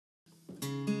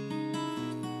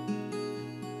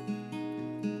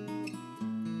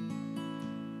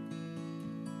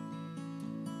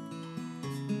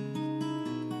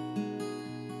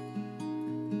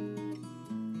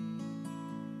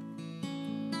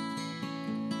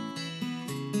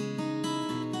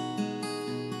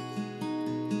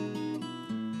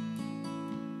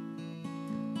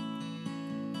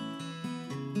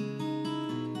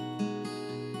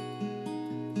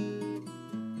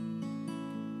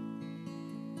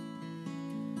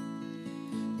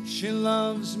she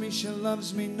loves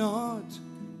me not.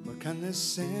 Where can this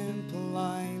simple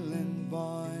island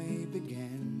boy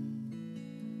begin?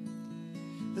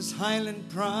 This Highland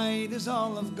pride is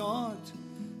all I've got,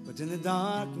 but in the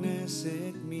darkness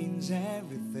it means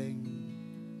everything.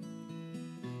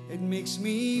 It makes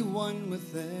me one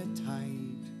with the tide.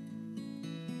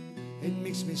 It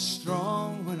makes me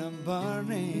strong when I'm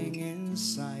burning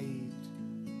inside.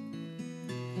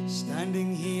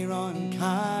 Standing here on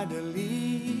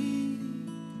Cardalee,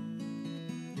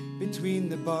 between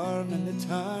the burn and the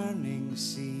turning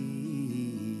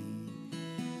sea,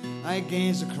 I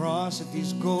gaze across at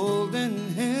these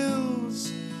golden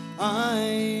hills.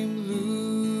 I'm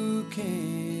looking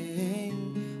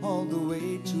all the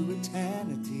way to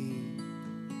eternity,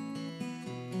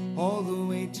 all the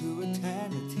way to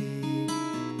eternity.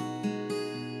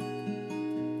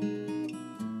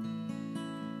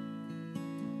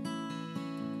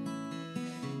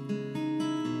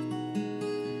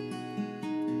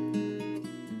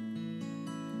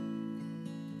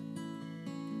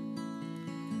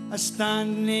 I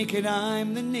stand naked,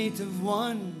 I'm the native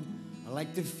one. I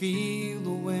like to feel the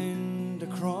wind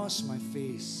across my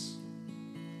face.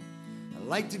 I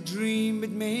like to dream, but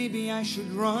maybe I should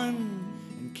run,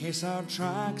 in case our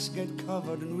tracks get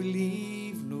covered and we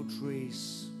leave no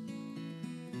trace.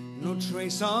 No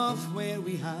trace of where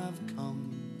we have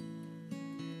come,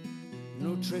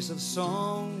 no trace of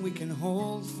song we can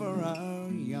hold for our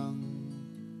young.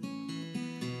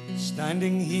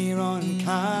 Standing here on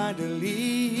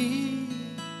Cardalee,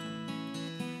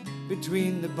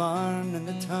 between the barn and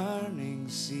the turning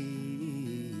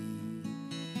sea,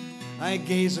 I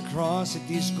gaze across at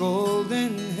these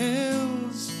golden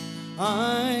hills.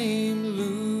 I'm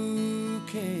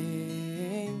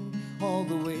looking all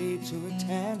the way to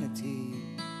eternity,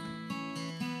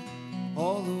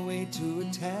 all the way to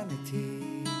eternity.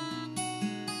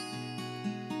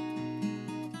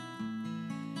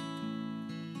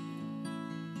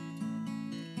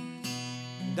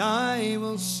 And I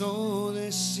will sow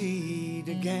this seed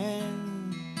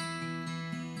again,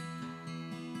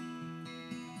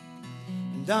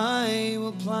 and I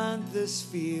will plant this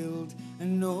field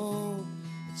and know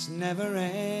it's never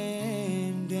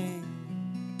ending.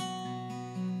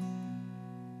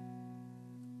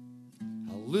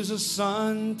 I'll lose a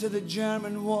son to the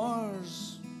German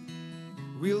wars,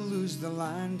 we'll lose the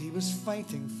land he was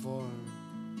fighting for,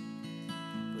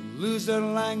 lose their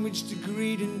language to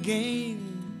greed and gain,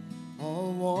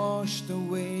 all washed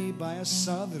away by a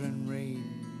southern rain,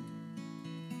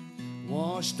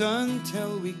 washed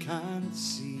until we can't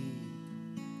see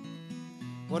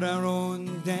what our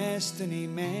own destiny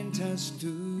meant us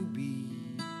to be.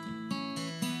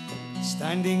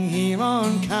 Standing here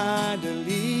on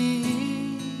Cardalee,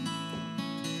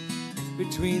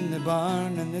 between the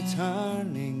barn and the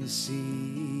turning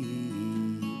sea,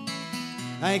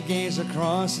 I gaze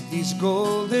across at these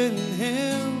golden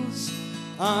hills.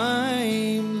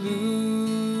 I'm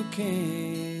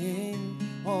looking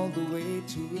all the way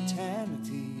to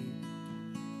eternity,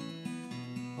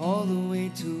 all the way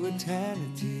to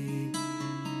eternity.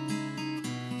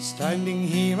 Standing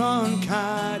here on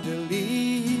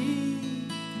Cardalee,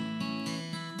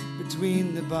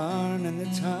 between the barn and the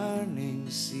turning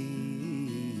sea,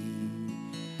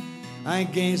 I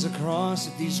gaze across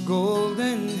at these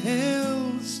golden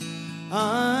hills.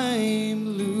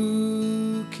 I'm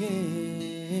looking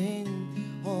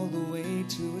all the way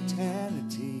to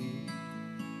eternity,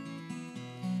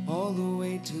 all the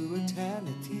way to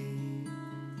eternity,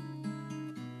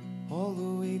 all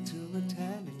the way to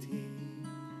eternity,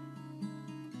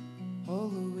 all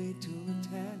the way to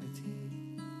eternity.